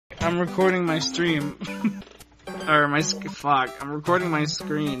I'm recording my stream. Or I'm recording my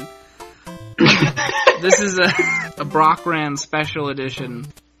screen. This is a Brockrand special edition.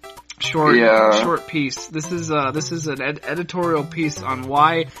 Short piece. This is an editorial piece on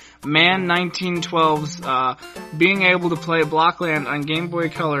why Man 1912's being able to play Blockland on Game Boy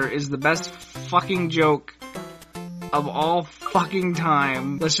Color is the best fucking joke of all fucking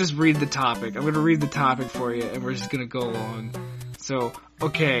time. Let's just read the topic. I'm gonna read the topic for you, and we're just gonna go along. So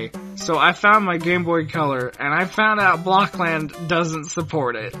I found my Game Boy Color, and I found out Blockland doesn't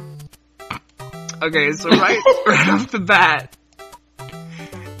support it. Okay, so right off the bat,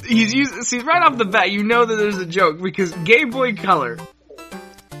 right off the bat, you know that there's a joke, because Game Boy Color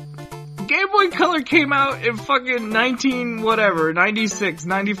came out in fucking 96,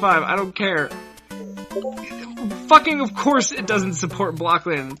 95, I don't care. Fucking of course it doesn't support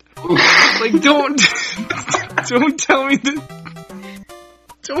Blockland. Like, don't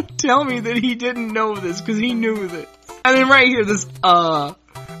tell me that he didn't know this, because he knew this. And then right here, this,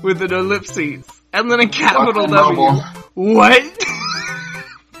 with an ellipses. And then a capital W. What?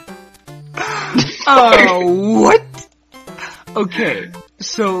 What? Okay,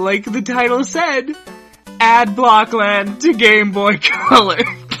 so like the title said, add Blockland to Game Boy Color.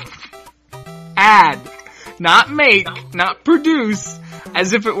 Add. Not make, not produce,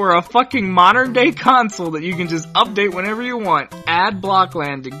 as if it were a fucking modern day console that you can just update whenever you want. Add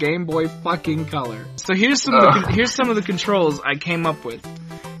Blockland to Game Boy fucking Color. So here's some of the controls I came up with.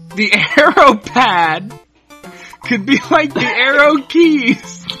 The arrow pad could be like the arrow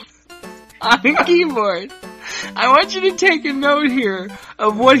keys on a keyboard. I want you to take a note here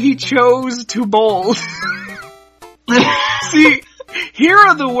of what he chose to bold. See, here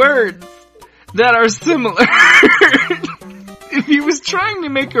are the words that are similar. If he was trying to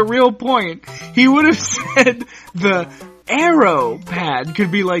make a real point, he would have said the arrow pad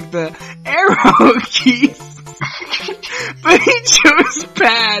could be like the arrow keys. But he chose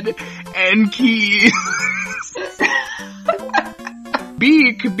pad and keys.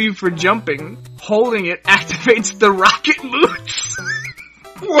 B could be for jumping. Holding it activates the rocket boots.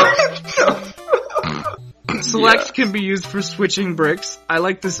 What? Select can be used for switching bricks. I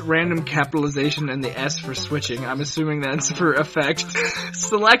like this random capitalization and the S for switching. I'm assuming that's for effect.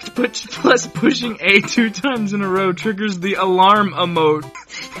 Select plus pushing A 2 times in a row triggers the alarm emote.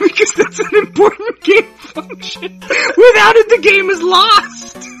 Because that's an important game function. Without it, the game is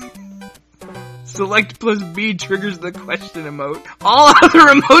lost. Select plus B triggers the question emote. All other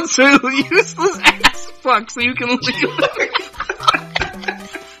emotes are useless ass fuck, so you can leave them.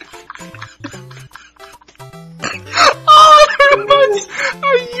 All other emotes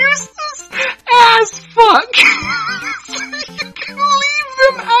are useless as fuck, so you can leave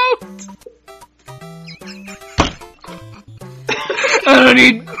them out.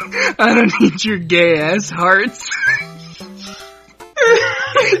 I don't need your gay ass hearts.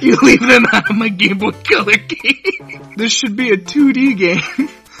 You leave them out of my Game Boy Color game. This should be a 2D game.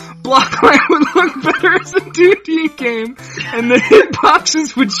 Blockland would look better as a 2D game, and the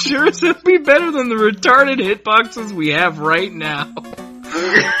hitboxes would sure as hell be better than the retarded hitboxes we have right now.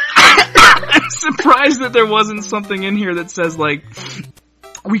 I'm surprised that there wasn't something in here that says, like,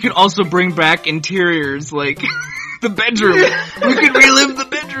 we could also bring back interiors, like the bedroom. We could relive the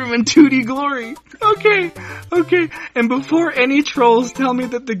bedroom in 2D glory. Okay. And before any trolls tell me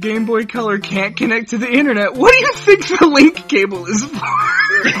that the Game Boy Color can't connect to the internet, what do you think the link cable is for?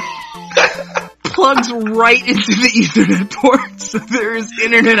 Plugs right into the Ethernet port, so there is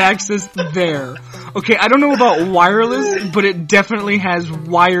internet access there. Okay, I don't know about wireless, but it definitely has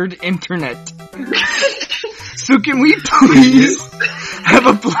wired internet. So can we please have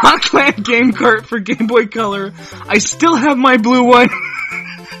a Blockland game cart for Game Boy Color? I still have my blue one.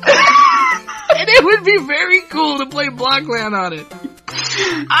 And it would be very cool to play Blockland on it.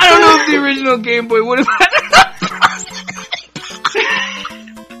 I don't know if the original Game Boy would have had enough processing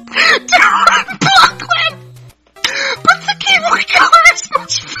to run Blockland, but the Game Boy Color is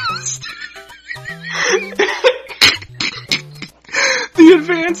much faster. The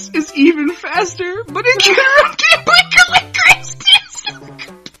Advance is even faster, but it can run Game Boy Color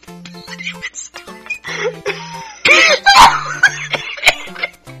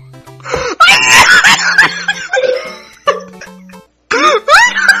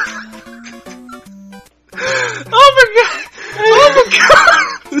Oh my god!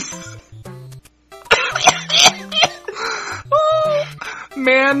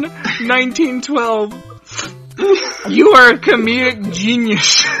 Man, 1912. You are a comedic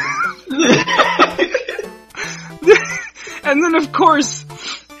genius. And then, of course,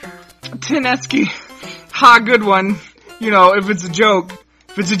 Tinesky. Ha, good one. You know, if it's a joke,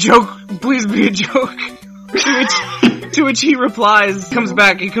 If it's a joke, please be a joke. To which he replies, he comes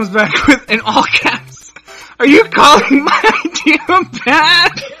back with, in all caps, "Are you calling my idea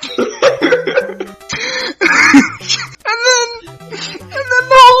bad?" And then the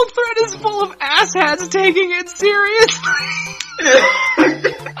whole thread is full of asshats taking it seriously.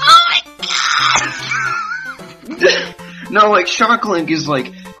 Oh my god! No, like, Shocklink is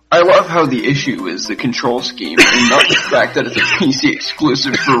like, I love how the issue is the control scheme, and not the fact that it's a PC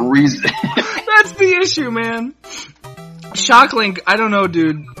exclusive for a reason. That's the issue, man. Shocklink, I don't know,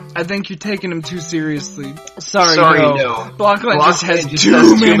 dude. I think you're taking him too seriously. Sorry, no. Blockland just has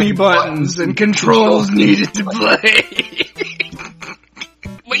too many buttons and controls needed to play.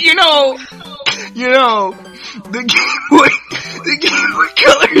 But you know, the Game Boy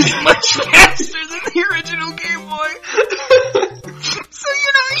Color is much faster than the original Game Boy. So,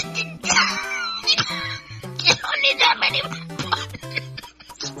 you don't need that many buttons.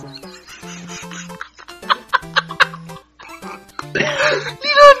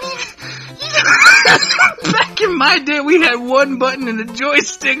 You don't need... Back in my day, we had one button and a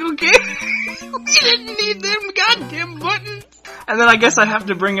joystick, okay? We didn't need them goddamn buttons. And then I guess I have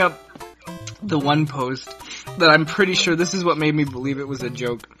to bring up the one post that I'm pretty sure this is what made me believe it was a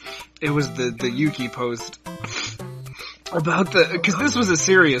joke. It was the Yuki post. About cause this was a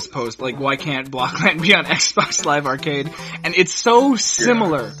serious post, like, why can't Blockland be on Xbox Live Arcade? And it's so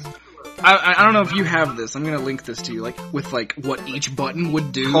similar. Yeah. I don't know if you have this, I'm gonna link this to you, like, with, like, what each button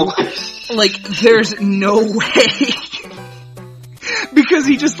would do. Like, there's no way. Because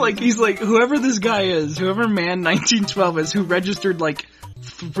he's like, whoever this guy is, whoever man 1912 is, who registered, like,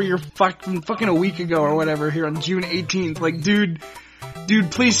 for your fucking a week ago or whatever, here on June 18th, like, dude,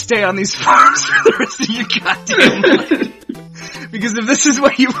 please stay on these farms for the rest of your goddamn life. Because if this is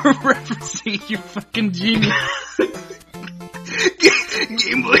what you were referencing, you fucking genius.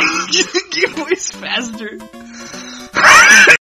 Game Boy's faster.